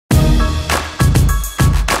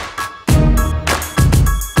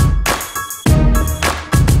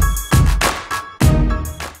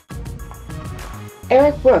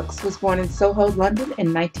Eric Brooks was born in Soho, London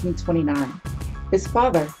in 1929. His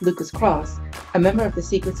father, Lucas Cross, a member of the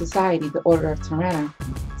secret society, the Order of Tyranna,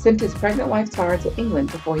 sent his pregnant wife Tara to England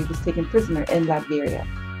before he was taken prisoner in Latveria.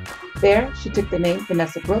 There, she took the name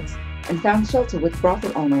Vanessa Brooks and found shelter with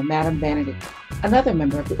brothel owner Madame Vanity, another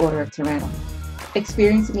member of the Order of Tyranna.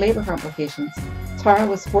 Experiencing labor complications, Tara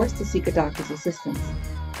was forced to seek a doctor's assistance.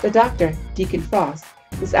 The doctor, Deacon Frost,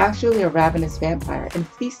 was actually a ravenous vampire and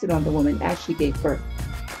feasted on the woman as she gave birth,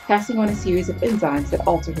 passing on a series of enzymes that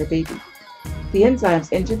altered her baby. The enzymes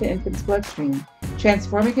entered the infant's bloodstream,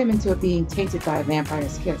 transforming him into a being tainted by a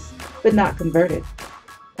vampire's kiss, but not converted.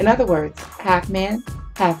 In other words, half man,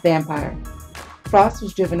 half vampire. Frost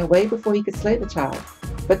was driven away before he could slay the child,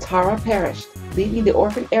 but Tara perished, leaving the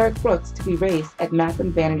orphan Eric Brooks to be raised at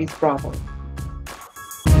Madame Vanity's brothel.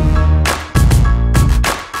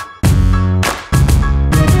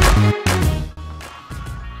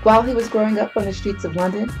 While he was growing up on the streets of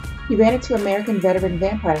London, he ran into American veteran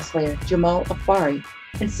vampire slayer Jamal Afari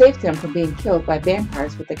and saved him from being killed by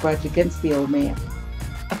vampires with a grudge against the old man.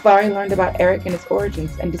 Afari learned about Eric and his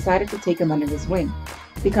origins and decided to take him under his wing,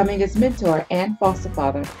 becoming his mentor and foster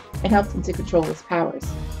father, and helped him to control his powers.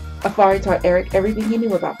 Afari taught Eric everything he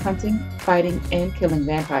knew about hunting, fighting, and killing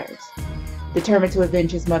vampires. Determined to avenge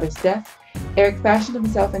his mother's death, Eric fashioned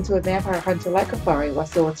himself into a vampire hunter like Afari while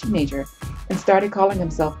still a teenager and started calling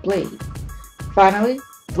himself Blade. Finally,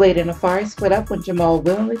 Blade and Afari split up when Jamal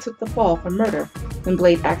willingly took the fall for murder when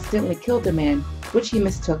Blade accidentally killed a man, which he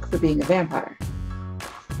mistook for being a vampire.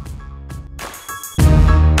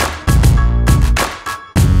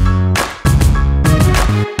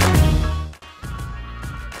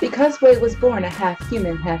 Because Blade was born a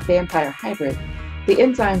half-human, half-vampire hybrid, the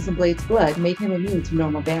enzymes in Blade's blood made him immune to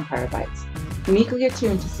normal vampire bites, uniquely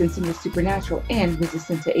attuned to sensing the supernatural and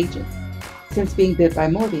resistant to aging. Since being bit by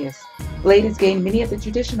Morbius, Blade has gained many of the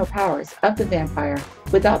traditional powers of the vampire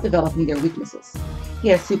without developing their weaknesses. He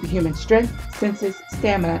has superhuman strength, senses,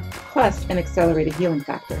 stamina, plus an accelerated healing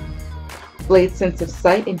factor. Blade's sense of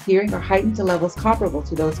sight and hearing are heightened to levels comparable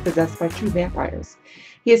to those possessed by true vampires.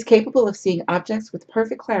 He is capable of seeing objects with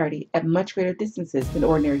perfect clarity at much greater distances than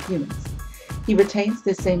ordinary humans. He retains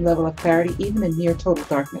this same level of clarity even in near total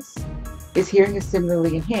darkness. His hearing is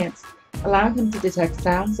similarly enhanced, allowing him to detect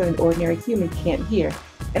sounds that an ordinary human can't hear,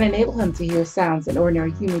 and enable him to hear sounds an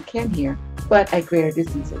ordinary human can hear, but at greater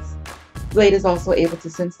distances. Blade is also able to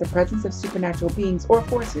sense the presence of supernatural beings or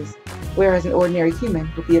forces, whereas an ordinary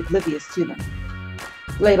human would be oblivious to them.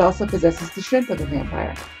 Blade also possesses the strength of a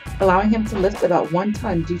vampire, allowing him to lift about 1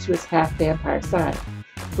 ton due to his half-vampire side.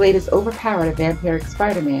 Blade has overpowered a vampiric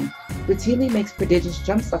Spider-Man, routinely makes prodigious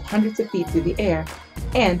jumps of hundreds of feet through the air,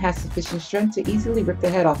 and has sufficient strength to easily rip the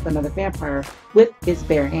head off another vampire with his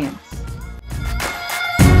bare hands.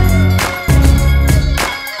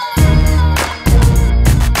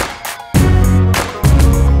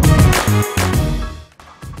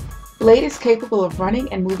 Blade is capable of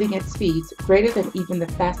running and moving at speeds greater than even the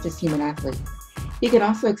fastest human athlete. He can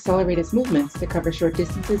also accelerate his movements to cover short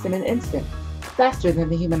distances in an instant, faster than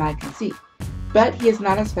the human eye can see. But he is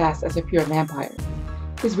not as fast as a pure vampire.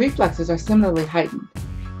 His reflexes are similarly heightened.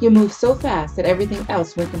 He moves so fast that everything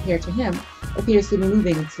else, when compared to him, appears to be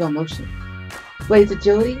moving in slow motion. Blade's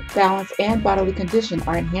agility, balance, and bodily condition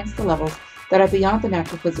are enhanced to levels that are beyond the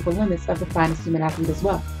natural physical limits of the finest human athlete as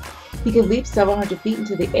well. He can leap several hundred feet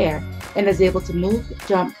into the air and is able to move,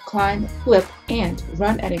 jump, climb, flip, and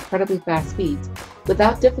run at incredibly fast speeds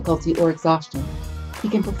without difficulty or exhaustion. He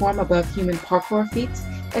can perform above-human parkour feats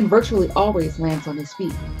and virtually always lands on his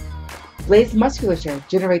feet. Blade's musculature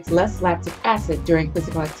generates less lactic acid during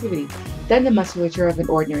physical activity than the musculature of an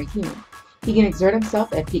ordinary human. He can exert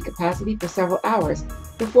himself at peak capacity for several hours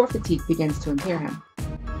before fatigue begins to impair him.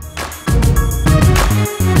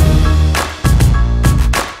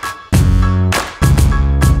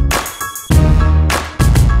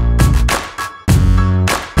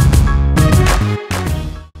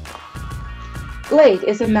 Blade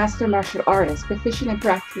is a master martial artist proficient in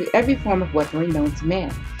practically every form of weaponry known to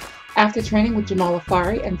man. After training with Jamal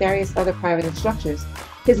Afari and various other private instructors,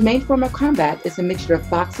 his main form of combat is a mixture of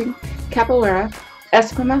boxing, capoeira,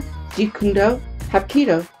 eskrima, jeet kune do,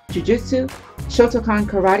 hapkido, jujutsu, Shotokan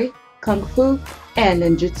karate, kung fu, and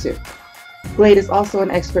ninjutsu. Blade is also an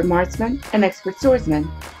expert marksman, an expert swordsman.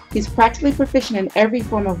 He's practically proficient in every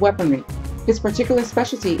form of weaponry. His particular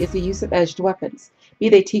specialty is the use of edged weapons, be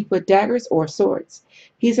they teakwood daggers or swords.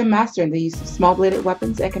 He's a master in the use of small-bladed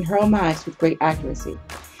weapons and can hurl knives with great accuracy.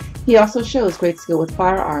 He also shows great skill with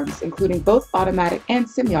firearms, including both automatic and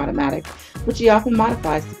semi-automatic, which he often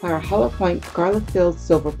modifies to fire hollow-point, garlic-filled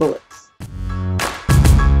silver bullets.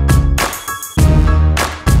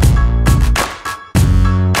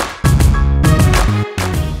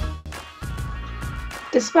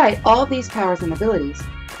 Despite all these powers and abilities,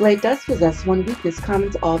 Blade does possess one weakness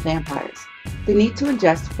common to all vampires: the need to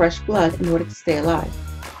ingest fresh blood in order to stay alive.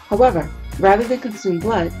 However, rather than consume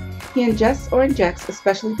blood, he ingests or injects a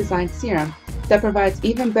specially designed serum that provides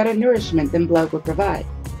even better nourishment than blood would provide.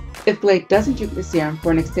 If Blade doesn't drink the serum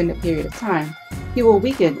for an extended period of time, he will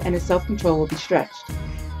weaken and his self-control will be stretched.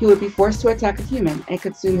 He would be forced to attack a human and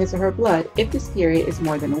consume his or her blood if this period is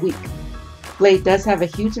more than a week. Blade does have a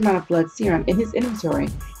huge amount of blood serum in his inventory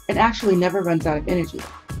and actually never runs out of energy.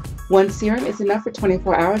 One serum is enough for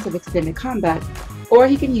 24 hours of extended combat, or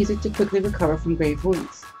he can use it to quickly recover from grave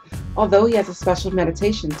wounds. Although he has a special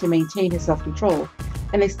meditation to maintain his self-control,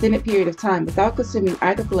 an extended period of time without consuming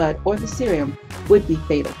either blood or the serum would be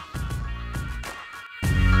fatal.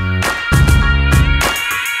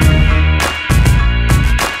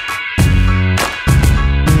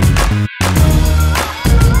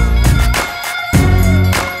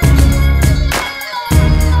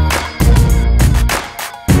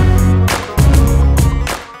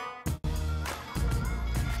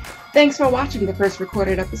 Thanks for watching the first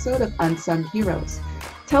recorded episode of Unsung Heroes.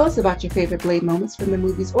 Tell us about your favorite Blade moments from the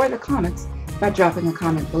movies or the comics by dropping a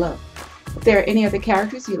comment below. If there are any other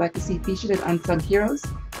characters you'd like to see featured in Unsung Heroes,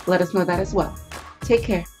 let us know that as well. Take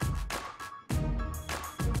care.